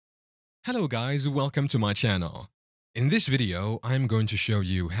Hello guys, welcome to my channel. In this video, I'm going to show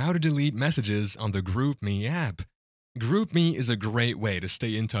you how to delete messages on the GroupMe app. GroupMe is a great way to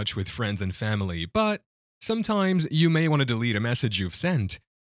stay in touch with friends and family, but sometimes you may want to delete a message you've sent.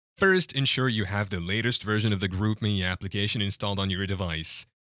 First, ensure you have the latest version of the GroupMe application installed on your device.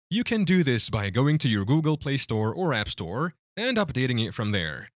 You can do this by going to your Google Play Store or App Store and updating it from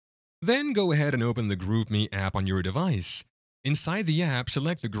there. Then go ahead and open the GroupMe app on your device. Inside the app,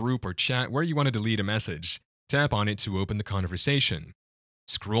 select the group or chat where you want to delete a message. Tap on it to open the conversation.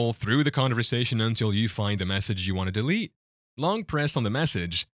 Scroll through the conversation until you find the message you want to delete. Long press on the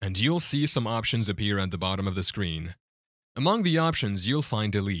message, and you'll see some options appear at the bottom of the screen. Among the options, you'll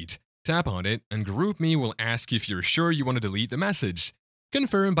find Delete. Tap on it, and GroupMe will ask if you're sure you want to delete the message.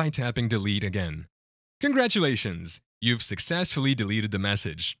 Confirm by tapping Delete again. Congratulations! You've successfully deleted the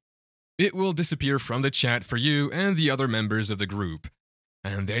message. It will disappear from the chat for you and the other members of the group.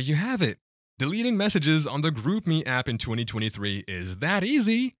 And there you have it. Deleting messages on the GroupMe app in 2023 is that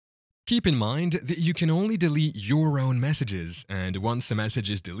easy. Keep in mind that you can only delete your own messages, and once a message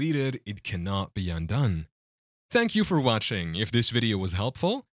is deleted, it cannot be undone. Thank you for watching. If this video was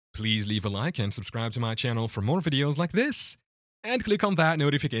helpful, please leave a like and subscribe to my channel for more videos like this. And click on that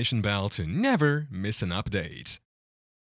notification bell to never miss an update.